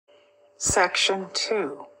Section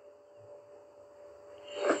 2.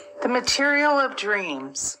 The material of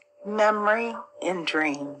dreams, memory in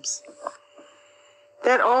dreams.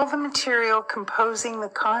 That all the material composing the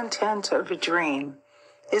content of a dream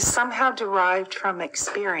is somehow derived from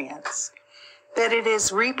experience, that it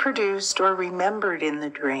is reproduced or remembered in the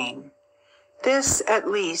dream. This,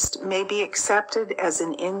 at least, may be accepted as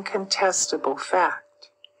an incontestable fact.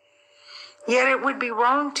 Yet it would be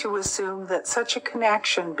wrong to assume that such a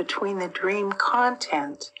connection between the dream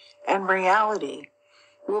content and reality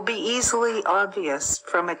will be easily obvious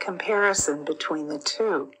from a comparison between the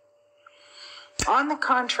two. On the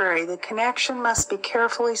contrary, the connection must be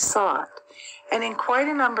carefully sought, and in quite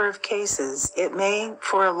a number of cases, it may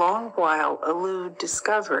for a long while elude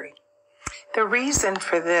discovery. The reason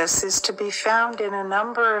for this is to be found in a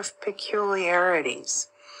number of peculiarities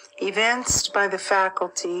evinced by the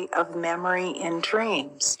faculty of memory in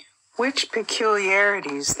dreams, which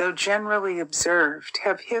peculiarities, though generally observed,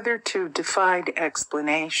 have hitherto defied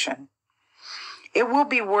explanation. It will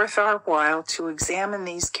be worth our while to examine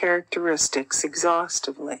these characteristics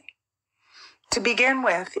exhaustively. To begin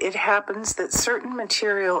with, it happens that certain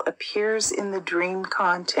material appears in the dream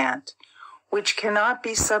content, which cannot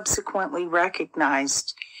be subsequently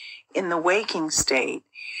recognized in the waking state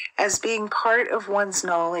as being part of one's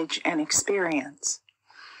knowledge and experience.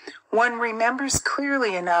 One remembers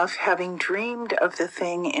clearly enough having dreamed of the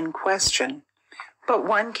thing in question, but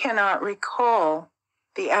one cannot recall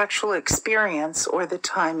the actual experience or the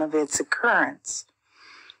time of its occurrence.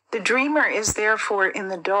 The dreamer is therefore in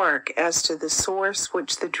the dark as to the source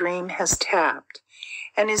which the dream has tapped,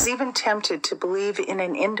 and is even tempted to believe in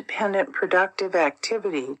an independent productive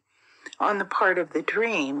activity on the part of the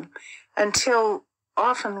dream, until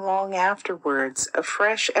often long afterwards a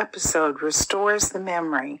fresh episode restores the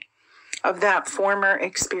memory of that former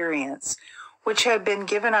experience which had been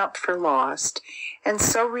given up for lost, and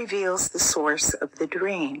so reveals the source of the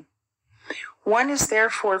dream. One is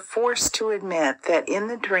therefore forced to admit that in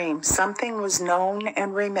the dream something was known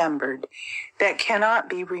and remembered that cannot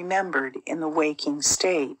be remembered in the waking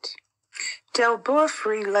state. Delboeuf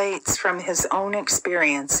relates from his own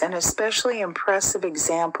experience an especially impressive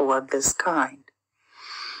example of this kind.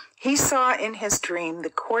 He saw in his dream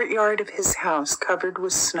the courtyard of his house covered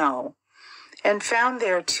with snow, and found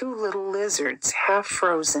there two little lizards half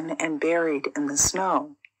frozen and buried in the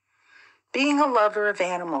snow. Being a lover of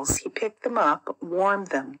animals, he picked them up, warmed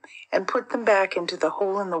them, and put them back into the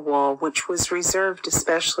hole in the wall which was reserved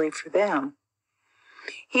especially for them.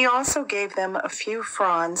 He also gave them a few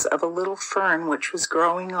fronds of a little fern which was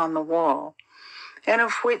growing on the wall, and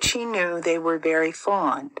of which he knew they were very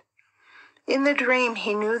fond. In the dream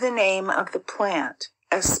he knew the name of the plant,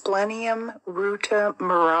 Asplenium ruta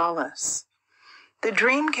muralis. The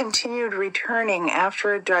dream continued, returning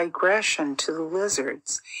after a digression to the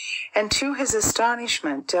lizards, and to his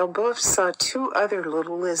astonishment Delboeuf saw two other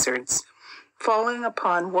little lizards falling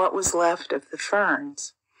upon what was left of the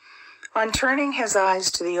ferns. On turning his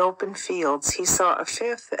eyes to the open fields, he saw a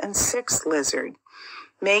fifth and sixth lizard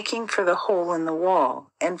making for the hole in the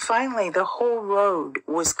wall, and finally the whole road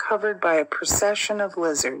was covered by a procession of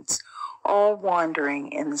lizards, all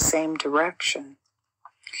wandering in the same direction.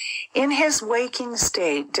 In his waking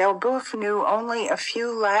state, Delboeuf knew only a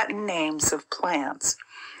few Latin names of plants,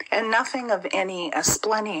 and nothing of any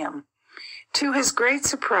asplenium. To his great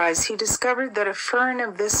surprise, he discovered that a fern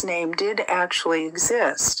of this name did actually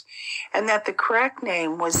exist, and that the correct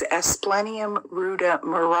name was Asplenium ruta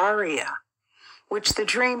muraria, which the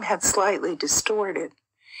dream had slightly distorted.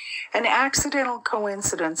 An accidental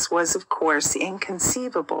coincidence was, of course,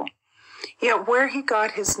 inconceivable. Yet where he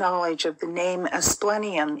got his knowledge of the name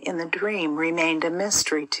Asplenium in the dream remained a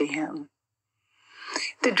mystery to him.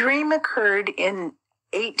 The dream occurred in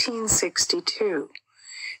 1862.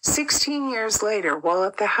 16 years later, while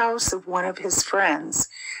at the house of one of his friends,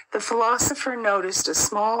 the philosopher noticed a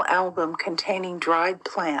small album containing dried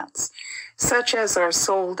plants, such as are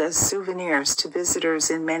sold as souvenirs to visitors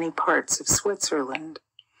in many parts of Switzerland.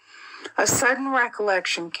 A sudden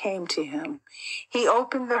recollection came to him. He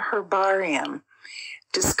opened the herbarium,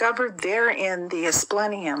 discovered therein the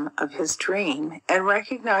asplenium of his dream, and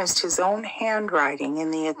recognized his own handwriting in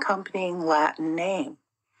the accompanying Latin name.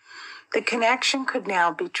 The connection could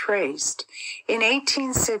now be traced. In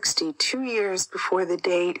 1860, 2 years before the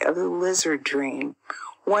date of the lizard dream,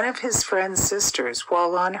 one of his friend's sisters,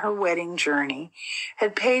 while on her wedding journey,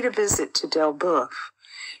 had paid a visit to Delboeuf.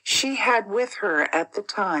 She had with her at the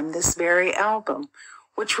time this very album,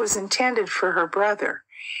 which was intended for her brother,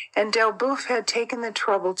 and Delboeuf had taken the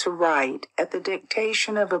trouble to write, at the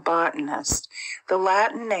dictation of a botanist, the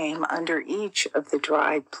Latin name under each of the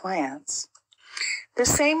dried plants. The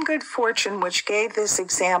same good fortune which gave this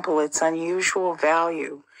example its unusual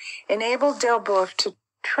value enabled Delboeuf to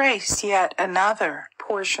trace yet another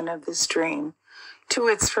portion of this dream to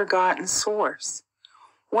its forgotten source.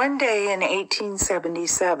 One day in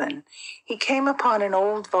 1877, he came upon an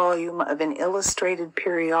old volume of an illustrated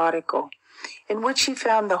periodical in which he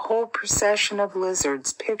found the whole procession of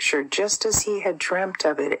lizards pictured just as he had dreamt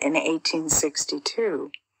of it in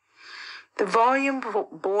 1862. The volume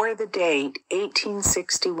bore the date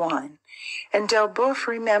 1861, and Delboeuf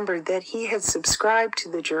remembered that he had subscribed to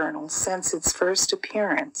the journal since its first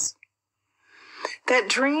appearance. That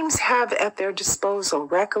dreams have at their disposal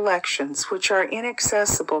recollections which are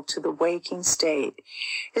inaccessible to the waking state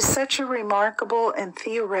is such a remarkable and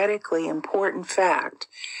theoretically important fact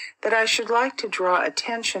that I should like to draw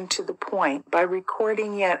attention to the point by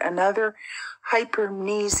recording yet another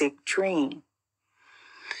hypermnesic dream.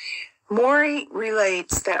 Maury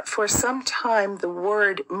relates that for some time the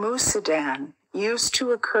word Musadan used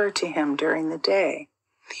to occur to him during the day.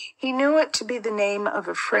 He knew it to be the name of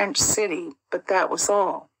a French city, but that was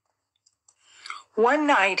all. One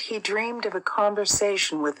night he dreamed of a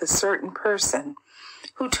conversation with a certain person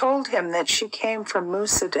who told him that she came from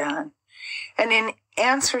Musadan, and in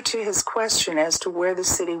answer to his question as to where the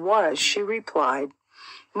city was, she replied,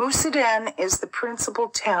 "Musadan is the principal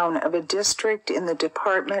town of a district in the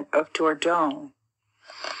department of Dordogne."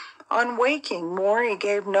 On waking, Maury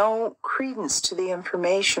gave no credence to the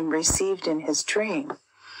information received in his dream,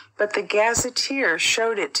 but the gazetteer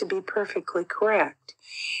showed it to be perfectly correct.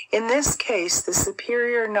 In this case, the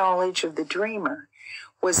superior knowledge of the dreamer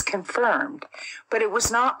was confirmed, but it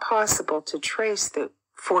was not possible to trace the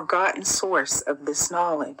forgotten source of this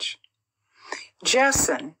knowledge.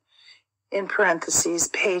 Jessen, in parentheses,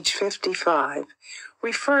 page 55,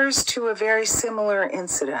 refers to a very similar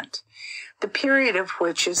incident, the period of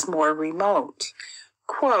which is more remote.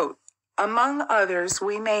 Quote, "Among others,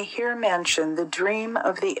 we may here mention the dream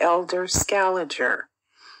of the elder Scaliger,"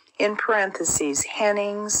 in parentheses,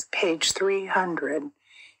 Hennings, page 300,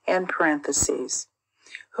 end parentheses,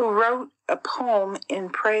 who wrote a poem in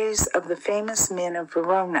praise of the famous men of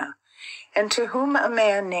Verona, and to whom a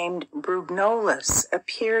man named Brugnolus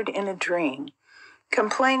appeared in a dream,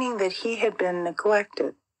 complaining that he had been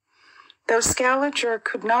neglected. Though Scaliger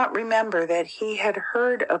could not remember that he had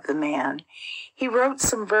heard of the man, he wrote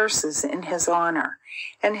some verses in his honor,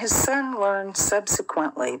 and his son learned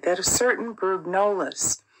subsequently that a certain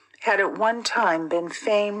Brugnolus had at one time been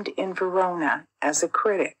famed in Verona as a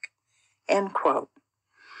critic. End quote.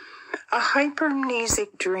 A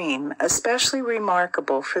hypermnesic dream, especially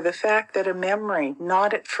remarkable for the fact that a memory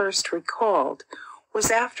not at first recalled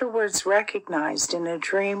was afterwards recognized in a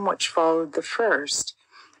dream which followed the first,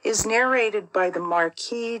 is narrated by the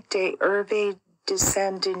Marquis de Hervé de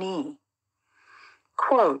Saint-Denis.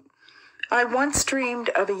 Quote, "I once dreamed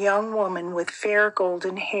of a young woman with fair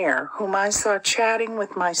golden hair whom I saw chatting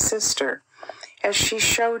with my sister as she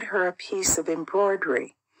showed her a piece of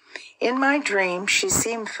embroidery. In my dream, she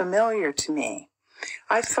seemed familiar to me.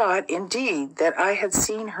 I thought, indeed, that I had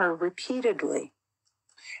seen her repeatedly.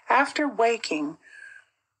 After waking,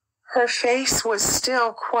 her face was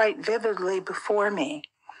still quite vividly before me,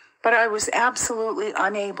 but I was absolutely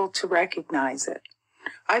unable to recognize it.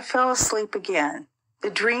 I fell asleep again. The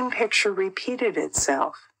dream picture repeated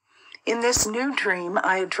itself. In this new dream,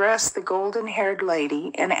 I addressed the golden-haired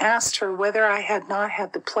lady and asked her whether I had not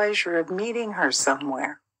had the pleasure of meeting her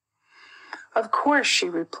somewhere. 'Of course,' she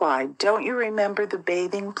replied. 'Don't you remember the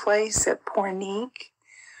bathing place at Pornic?'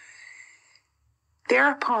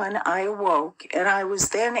 Thereupon I awoke, and I was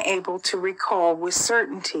then able to recall with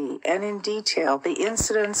certainty and in detail the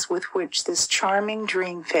incidents with which this charming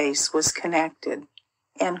dream face was connected."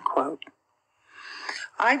 End quote.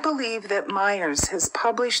 I believe that Myers has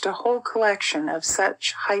published a whole collection of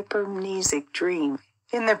such hypermnesic dreams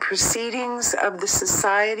in the Proceedings of the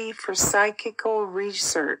Society for Psychical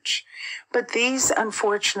Research, but these,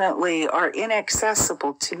 unfortunately, are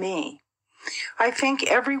inaccessible to me. I think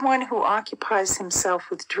everyone who occupies himself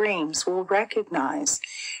with dreams will recognize,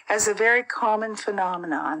 as a very common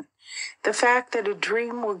phenomenon, the fact that a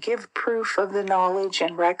dream will give proof of the knowledge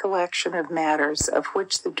and recollection of matters of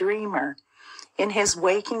which the dreamer, in his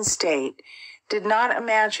waking state, did not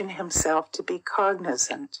imagine himself to be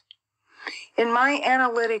cognizant. In my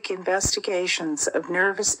analytic investigations of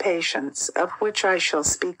nervous patients, of which I shall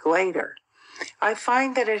speak later, I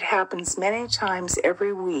find that it happens many times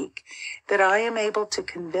every week that I am able to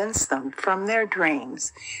convince them from their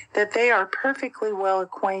dreams that they are perfectly well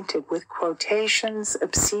acquainted with quotations,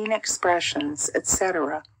 obscene expressions,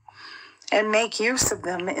 etc., and make use of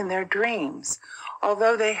them in their dreams,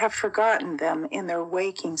 although they have forgotten them in their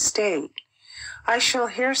waking state. I shall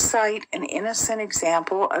here cite an innocent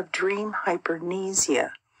example of dream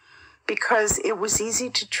hypermnesia, because it was easy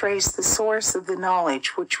to trace the source of the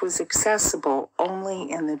knowledge which was accessible only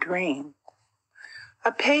in the dream.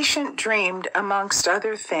 A patient dreamed, amongst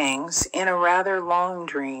other things, in a rather long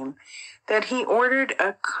dream, that he ordered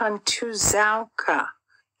a kontuzauka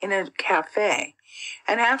in a cafe,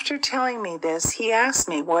 and after telling me this, he asked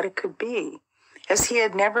me what it could be, as he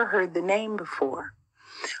had never heard the name before.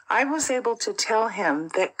 I was able to tell him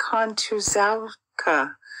that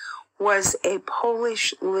kontuzauka was a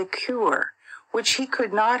Polish liqueur, which he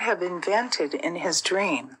could not have invented in his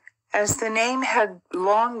dream, as the name had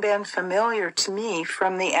long been familiar to me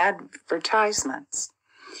from the advertisements.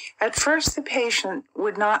 At first the patient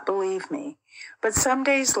would not believe me, but some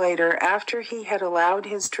days later, after he had allowed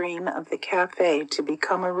his dream of the cafe to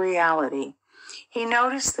become a reality, he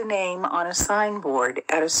noticed the name on a signboard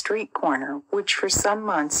at a street corner, which for some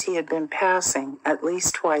months he had been passing at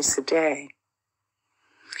least twice a day.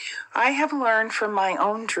 I have learned from my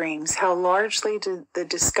own dreams how largely the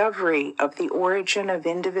discovery of the origin of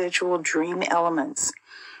individual dream elements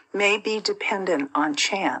may be dependent on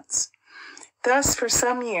chance. Thus, for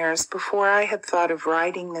some years before I had thought of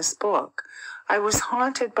writing this book, I was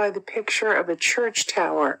haunted by the picture of a church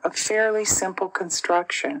tower of fairly simple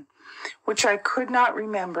construction, which I could not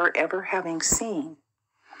remember ever having seen.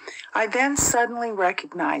 I then suddenly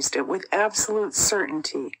recognized it with absolute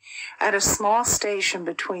certainty at a small station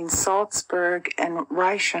between Salzburg and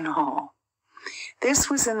Reichenhall. This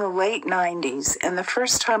was in the late 90s, and the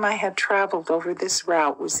first time I had traveled over this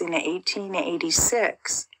route was in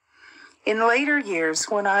 1886. In later years,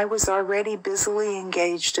 when I was already busily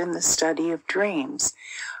engaged in the study of dreams,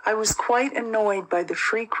 I was quite annoyed by the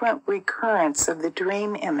frequent recurrence of the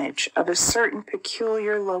dream image of a certain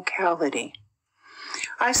peculiar locality.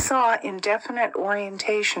 I saw in definite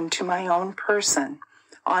orientation to my own person,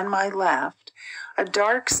 on my left, a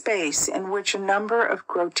dark space in which a number of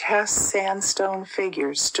grotesque sandstone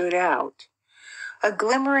figures stood out. A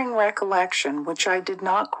glimmering recollection, which I did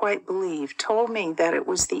not quite believe, told me that it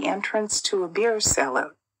was the entrance to a beer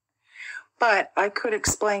cellar. But I could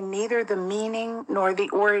explain neither the meaning nor the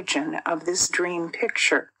origin of this dream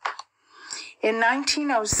picture. In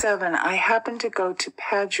 1907, I happened to go to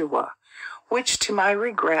Padua, which, to my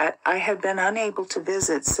regret, I had been unable to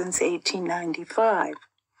visit since 1895.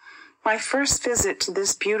 My first visit to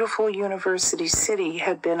this beautiful university city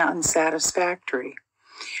had been unsatisfactory.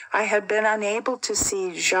 I had been unable to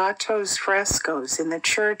see Giotto's frescoes in the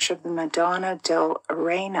church of the Madonna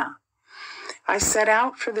dell'Arena. I set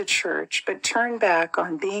out for the church, but turned back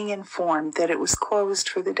on being informed that it was closed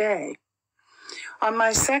for the day. On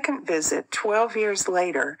my second visit, 12 years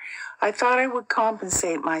later, I thought I would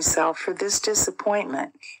compensate myself for this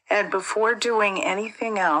disappointment, and before doing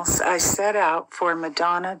anything else, I set out for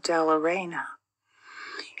Madonna dell'Arena.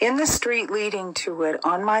 In the street leading to it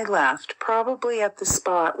on my left, probably at the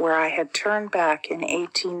spot where I had turned back in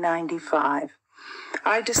 1895,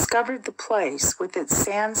 I discovered the place with its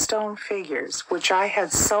sandstone figures, which I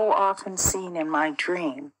had so often seen in my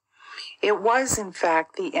dream. It was, in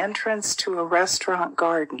fact, the entrance to a restaurant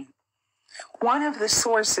garden. One of the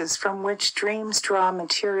sources from which dreams draw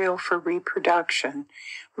material for reproduction,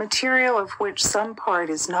 material of which some part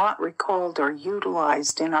is not recalled or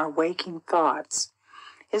utilized in our waking thoughts,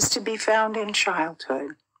 is to be found in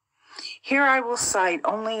childhood. Here I will cite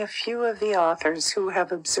only a few of the authors who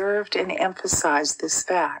have observed and emphasized this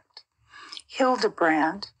fact.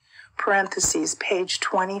 Hildebrand, parentheses, page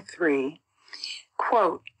 23,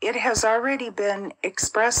 quote, "It has already been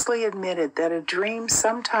expressly admitted that a dream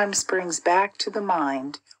sometimes brings back to the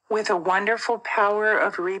mind, with a wonderful power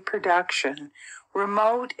of reproduction,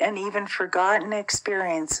 remote and even forgotten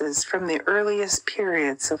experiences from the earliest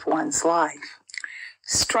periods of one's life."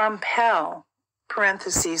 Strumpel,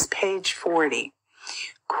 parentheses, page 40,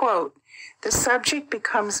 quote, "The subject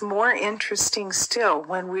becomes more interesting still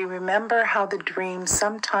when we remember how the dream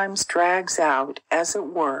sometimes drags out, as it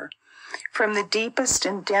were, from the deepest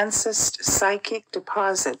and densest psychic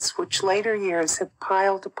deposits which later years have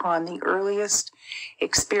piled upon the earliest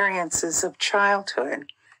experiences of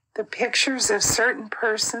childhood, the pictures of certain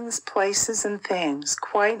persons, places, and things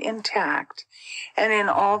quite intact and in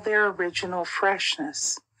all their original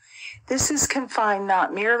freshness. This is confined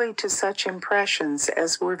not merely to such impressions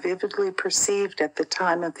as were vividly perceived at the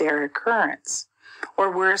time of their occurrence,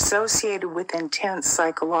 or were associated with intense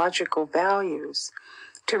psychological values,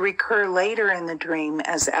 to recur later in the dream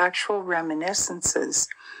as actual reminiscences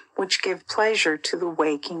which give pleasure to the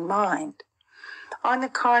waking mind. On the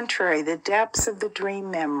contrary, the depths of the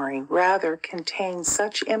dream memory rather contain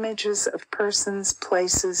such images of persons,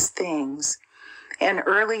 places, things, and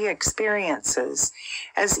early experiences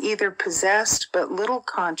as either possessed but little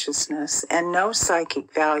consciousness and no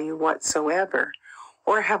psychic value whatsoever,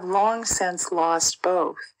 or have long since lost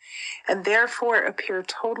both, and therefore appear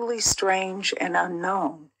totally strange and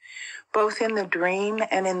unknown, both in the dream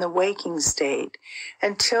and in the waking state,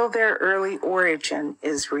 until their early origin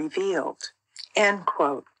is revealed. End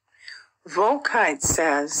quote. Volkheit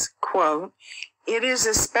says, quote, "It is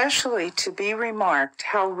especially to be remarked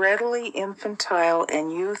how readily infantile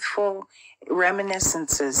and youthful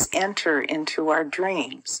reminiscences enter into our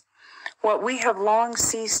dreams. What we have long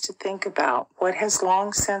ceased to think about, what has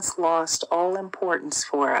long since lost all importance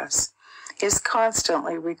for us, is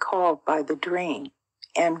constantly recalled by the dream."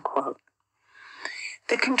 End quote.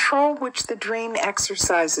 The control which the dream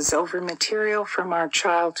exercises over material from our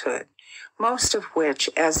childhood, most of which,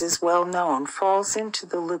 as is well known, falls into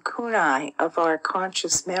the lacunae of our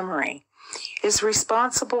conscious memory, is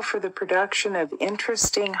responsible for the production of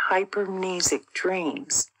interesting hypermnesic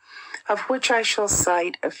dreams, of which I shall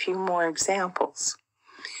cite a few more examples.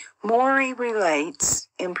 Maury relates,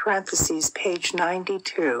 in parentheses, page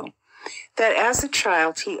 92, that as a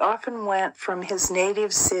child he often went from his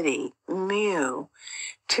native city, Meaux,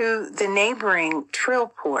 to the neighboring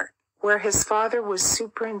Trillport, where his father was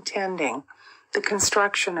superintending the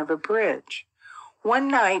construction of a bridge. One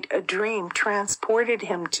night, a dream transported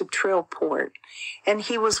him to Trillport, and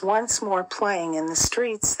he was once more playing in the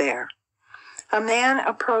streets there. A man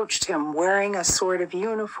approached him wearing a sort of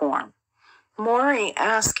uniform. Maury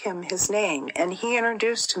asked him his name, and he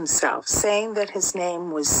introduced himself, saying that his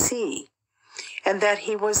name was C, and that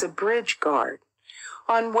he was a bridge guard.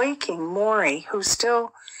 On waking, Maury, who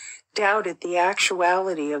still doubted the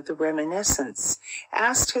actuality of the reminiscence,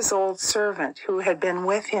 asked his old servant, who had been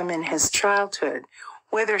with him in his childhood,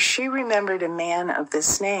 whether she remembered a man of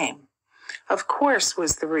this name. "Of course,"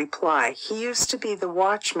 was the reply. "He used to be the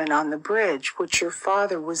watchman on the bridge which your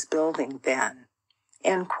father was building then."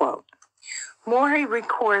 End quote. Maury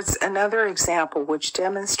records another example which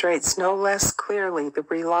demonstrates no less clearly the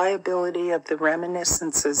reliability of the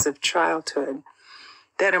reminiscences of childhood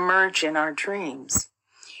that emerge in our dreams.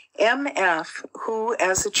 M.F., who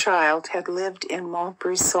as a child had lived in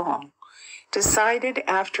Montbrison, decided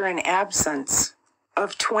after an absence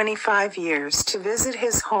of 25 years to visit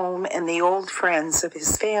his home and the old friends of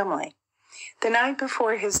his family. The night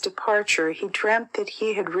before his departure, he dreamt that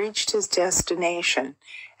he had reached his destination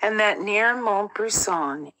and that near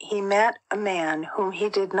Montbrison he met a man whom he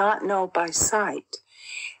did not know by sight,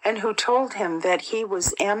 and who told him that he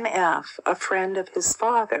was M.F., a friend of his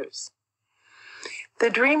father's. The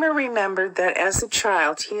dreamer remembered that as a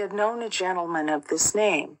child he had known a gentleman of this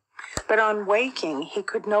name, but on waking he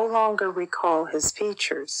could no longer recall his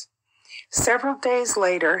features. Several days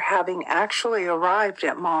later, having actually arrived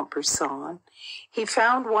at Montbrison, he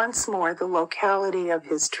found once more the locality of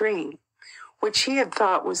his dream, which he had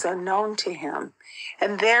thought was unknown to him,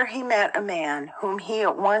 and there he met a man whom he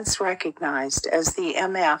at once recognized as the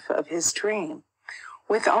M.F. of his dream,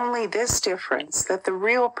 with only this difference, that the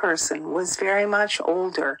real person was very much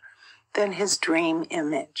older than his dream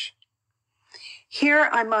image. Here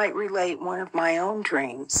I might relate one of my own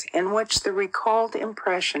dreams, in which the recalled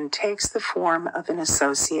impression takes the form of an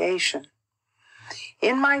association.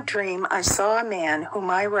 In my dream, I saw a man whom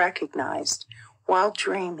I recognized, while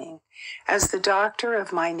dreaming, as the doctor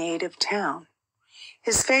of my native town.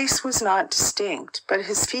 His face was not distinct, but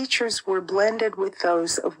his features were blended with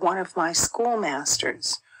those of one of my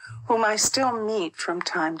schoolmasters, whom I still meet from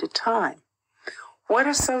time to time. What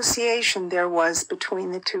association there was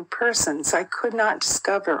between the two persons I could not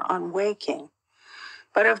discover on waking,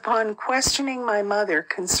 but upon questioning my mother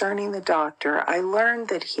concerning the doctor, I learned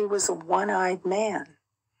that he was a one-eyed man.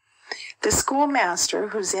 The schoolmaster,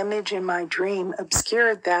 whose image in my dream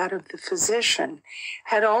obscured that of the physician,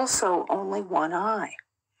 had also only one eye.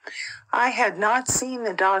 I had not seen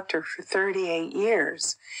the doctor for 38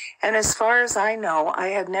 years, and as far as I know, I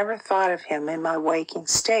had never thought of him in my waking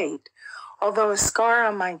state, although a scar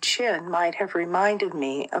on my chin might have reminded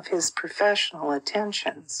me of his professional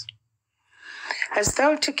attentions. As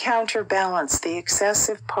though to counterbalance the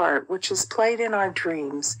excessive part which is played in our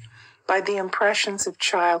dreams by the impressions of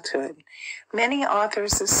childhood, many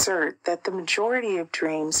authors assert that the majority of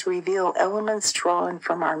dreams reveal elements drawn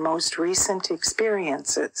from our most recent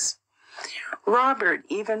experiences. Robert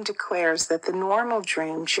even declares that the normal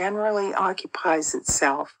dream generally occupies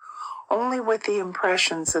itself only with the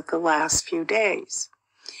impressions of the last few days.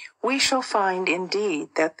 We shall find, indeed,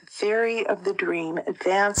 that the theory of the dream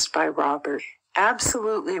advanced by Robert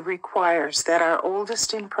absolutely requires that our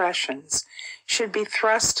oldest impressions should be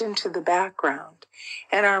thrust into the background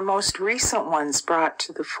and our most recent ones brought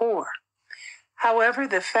to the fore. However,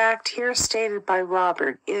 the fact here stated by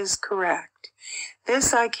Robert is correct.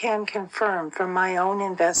 This I can confirm from my own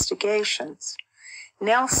investigations.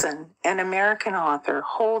 Nelson, an American author,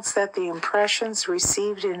 holds that the impressions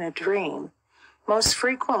received in a dream most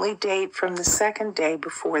frequently date from the second day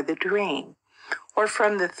before the dream, or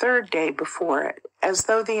from the third day before it, as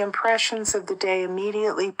though the impressions of the day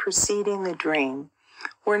immediately preceding the dream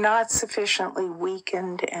were not sufficiently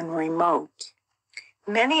weakened and remote.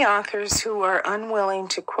 Many authors who are unwilling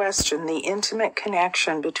to question the intimate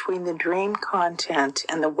connection between the dream content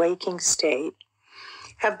and the waking state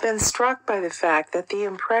have been struck by the fact that the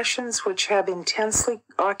impressions which have intensely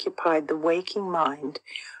occupied the waking mind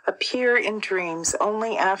appear in dreams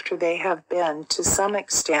only after they have been, to some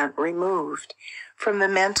extent, removed from the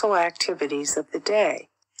mental activities of the day.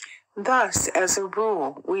 Thus, as a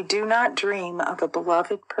rule, we do not dream of a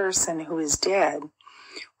beloved person who is dead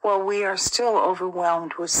while we are still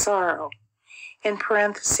overwhelmed with sorrow, in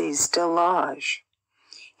parentheses, delage.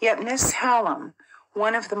 Yet Miss Hallam,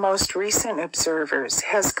 one of the most recent observers,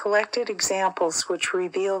 has collected examples which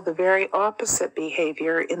reveal the very opposite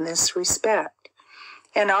behavior in this respect,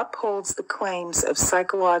 and upholds the claims of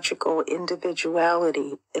psychological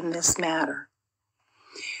individuality in this matter.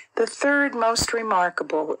 The third most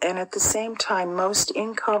remarkable, and at the same time most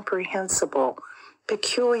incomprehensible,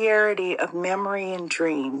 peculiarity of memory in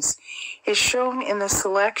dreams is shown in the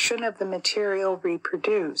selection of the material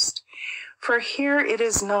reproduced. For here it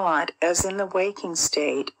is not, as in the waking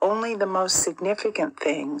state, only the most significant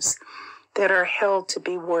things that are held to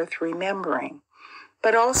be worth remembering,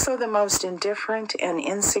 but also the most indifferent and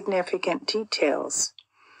insignificant details.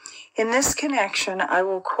 In this connection, I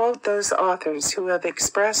will quote those authors who have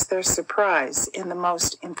expressed their surprise in the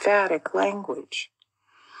most emphatic language.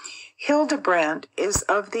 Hildebrandt is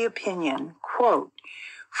of the opinion, quote,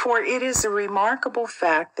 "For it is a remarkable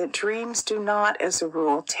fact that dreams do not, as a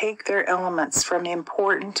rule, take their elements from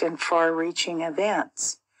important and far-reaching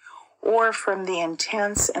events, or from the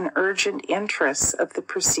intense and urgent interests of the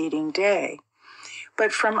preceding day,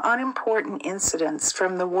 but from unimportant incidents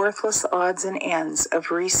from the worthless odds and ends of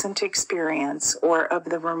recent experience or of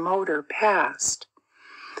the remoter past.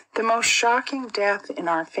 The most shocking death in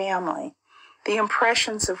our family, the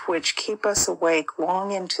impressions of which keep us awake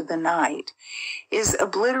long into the night, is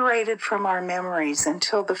obliterated from our memories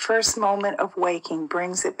until the first moment of waking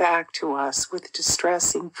brings it back to us with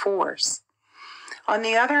distressing force. On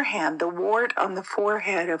the other hand, the wart on the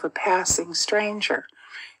forehead of a passing stranger,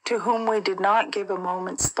 to whom we did not give a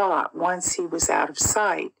moment's thought once he was out of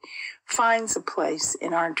sight, finds a place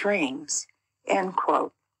in our dreams." End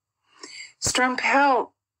quote.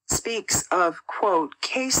 Strumpel speaks of, quote,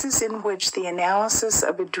 "cases in which the analysis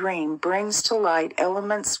of a dream brings to light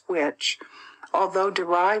elements which, although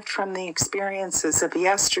derived from the experiences of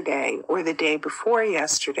yesterday or the day before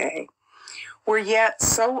yesterday, were yet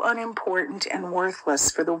so unimportant and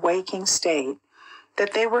worthless for the waking state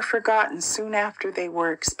that they were forgotten soon after they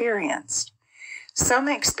were experienced. Some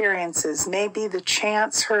experiences may be the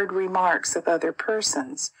chance-heard remarks of other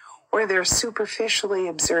persons, or their superficially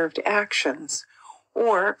observed actions,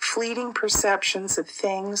 or fleeting perceptions of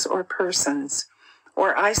things or persons,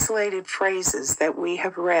 or isolated phrases that we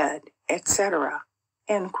have read, etc."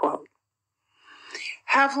 End quote.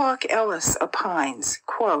 Havelock Ellis opines,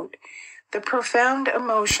 quote, "The profound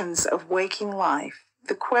emotions of waking life,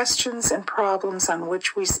 the questions and problems on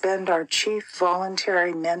which we spend our chief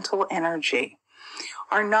voluntary mental energy,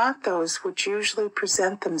 are not those which usually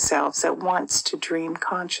present themselves at once to dream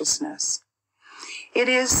consciousness. It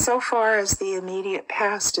is, so far as the immediate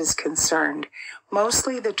past is concerned,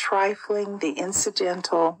 mostly the trifling, the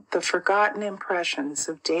incidental, the forgotten impressions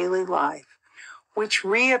of daily life, which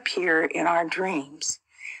reappear in our dreams.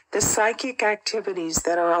 The psychic activities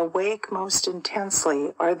that are awake most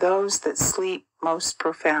intensely are those that sleep most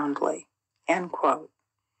profoundly." End quote.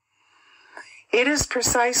 It is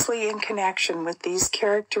precisely in connection with these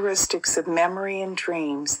characteristics of memory and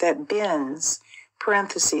dreams that Binns,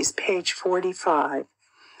 parentheses, page 45,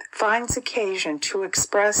 finds occasion to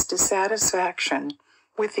express dissatisfaction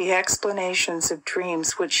with the explanations of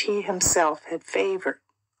dreams which he himself had favored.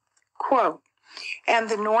 Quote, and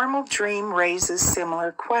the normal dream raises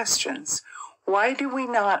similar questions. Why do we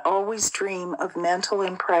not always dream of mental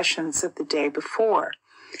impressions of the day before,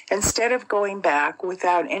 instead of going back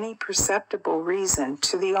without any perceptible reason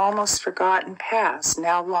to the almost forgotten past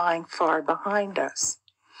now lying far behind us?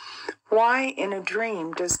 Why in a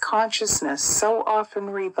dream does consciousness so often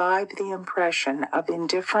revive the impression of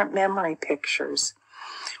indifferent memory pictures,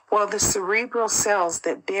 while the cerebral cells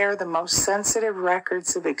that bear the most sensitive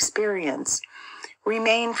records of experience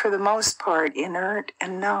remain for the most part inert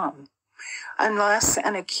and numb, unless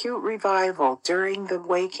an acute revival during the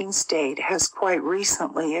waking state has quite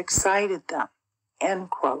recently excited them? End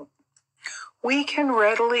quote. We can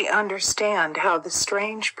readily understand how the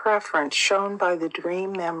strange preference shown by the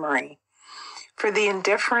dream memory for the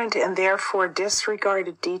indifferent and therefore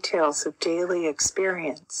disregarded details of daily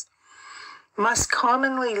experience must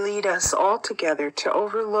commonly lead us altogether to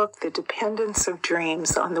overlook the dependence of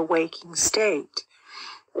dreams on the waking state,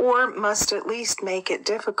 or must at least make it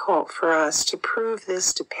difficult for us to prove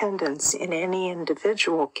this dependence in any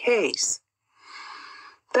individual case.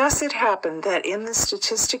 Thus it happened that in the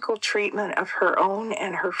statistical treatment of her own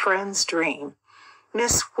and her friend's dream,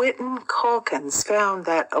 Miss Whitten-Calkins found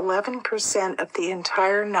that 11% of the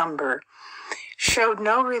entire number showed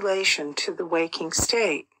no relation to the waking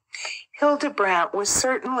state. Hildebrandt was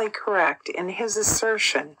certainly correct in his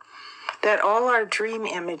assertion that all our dream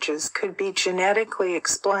images could be genetically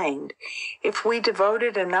explained if we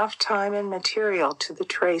devoted enough time and material to the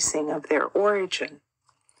tracing of their origin.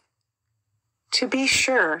 To be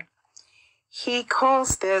sure, he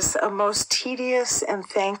calls this a most tedious and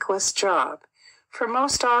thankless job, for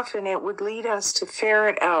most often it would lead us to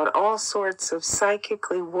ferret out all sorts of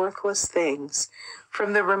psychically worthless things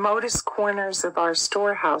from the remotest corners of our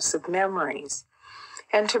storehouse of memories,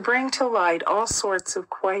 and to bring to light all sorts of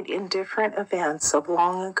quite indifferent events of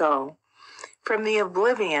long ago, from the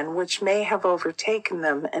oblivion which may have overtaken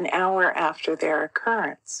them an hour after their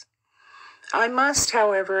occurrence. I must,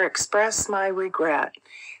 however, express my regret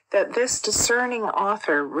that this discerning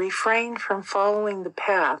author refrained from following the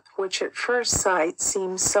path which at first sight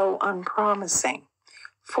seems so unpromising,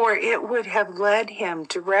 for it would have led him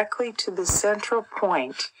directly to the central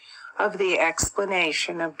point of the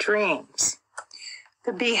explanation of dreams.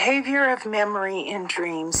 The behavior of memory in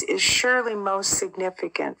dreams is surely most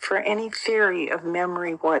significant for any theory of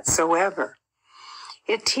memory whatsoever.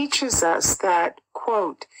 It teaches us that,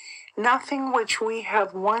 quote, nothing which we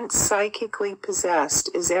have once psychically possessed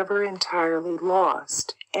is ever entirely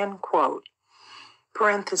lost, end quote.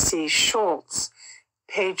 Parentheses, Schultz,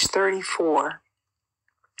 page 34.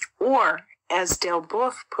 Or, as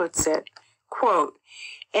Delboeuf puts it, quote,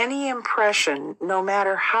 any impression, no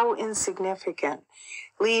matter how insignificant,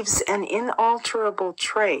 leaves an inalterable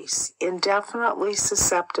trace, indefinitely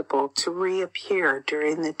susceptible to reappear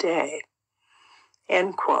during the day,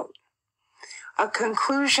 end quote. A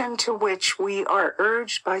conclusion to which we are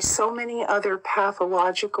urged by so many other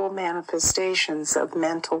pathological manifestations of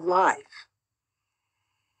mental life.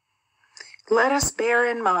 Let us bear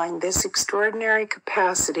in mind this extraordinary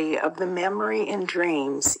capacity of the memory in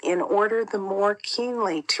dreams in order the more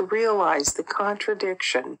keenly to realize the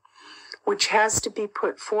contradiction which has to be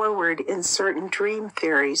put forward in certain dream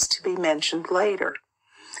theories to be mentioned later,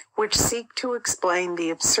 which seek to explain the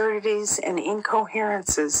absurdities and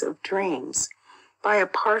incoherences of dreams by a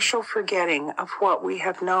partial forgetting of what we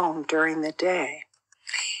have known during the day.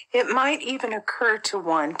 It might even occur to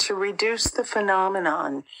one to reduce the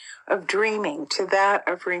phenomenon of dreaming to that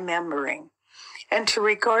of remembering, and to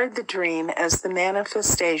regard the dream as the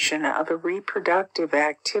manifestation of a reproductive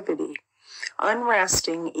activity,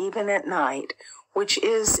 unresting even at night, which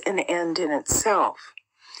is an end in itself.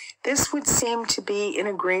 This would seem to be in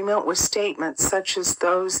agreement with statements such as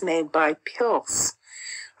those made by Pilz,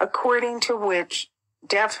 according to which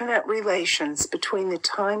definite relations between the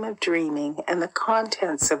time of dreaming and the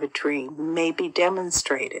contents of a dream may be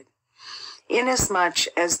demonstrated, inasmuch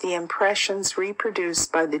as the impressions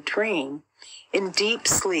reproduced by the dream in deep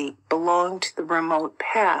sleep belong to the remote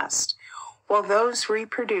past, while those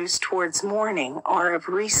reproduced towards morning are of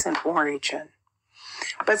recent origin.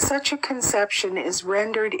 But such a conception is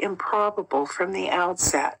rendered improbable from the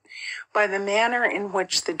outset by the manner in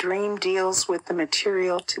which the dream deals with the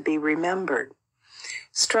material to be remembered.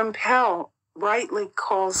 Strumpel rightly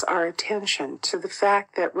calls our attention to the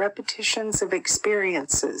fact that repetitions of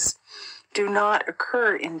experiences do not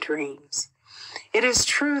occur in dreams. It is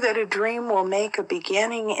true that a dream will make a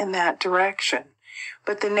beginning in that direction,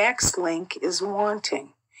 but the next link is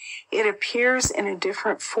wanting. It appears in a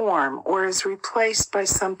different form or is replaced by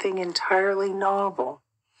something entirely novel.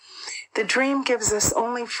 The dream gives us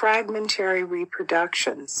only fragmentary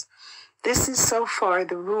reproductions. This is so far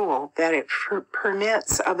the rule that it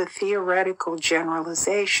permits of a theoretical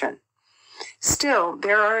generalization. Still,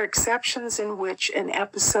 there are exceptions in which an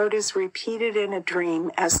episode is repeated in a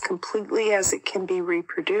dream as completely as it can be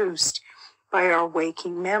reproduced by our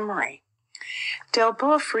waking memory.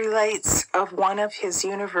 Delboeuf relates of one of his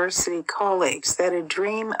university colleagues that a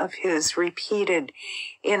dream of his repeated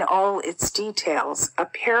in all its details a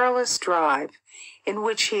perilous drive in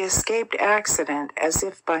which he escaped accident as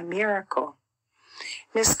if by miracle.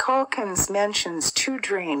 Miss Calkins mentions 2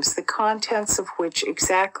 dreams, the contents of which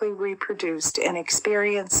exactly reproduced an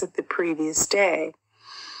experience of the previous day.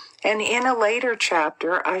 And in a later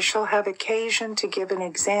chapter, I shall have occasion to give an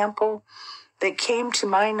example that came to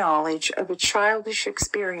my knowledge of a childish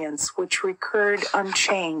experience which recurred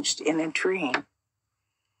unchanged in a dream.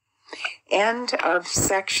 End of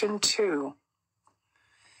section 2.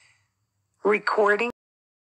 Recording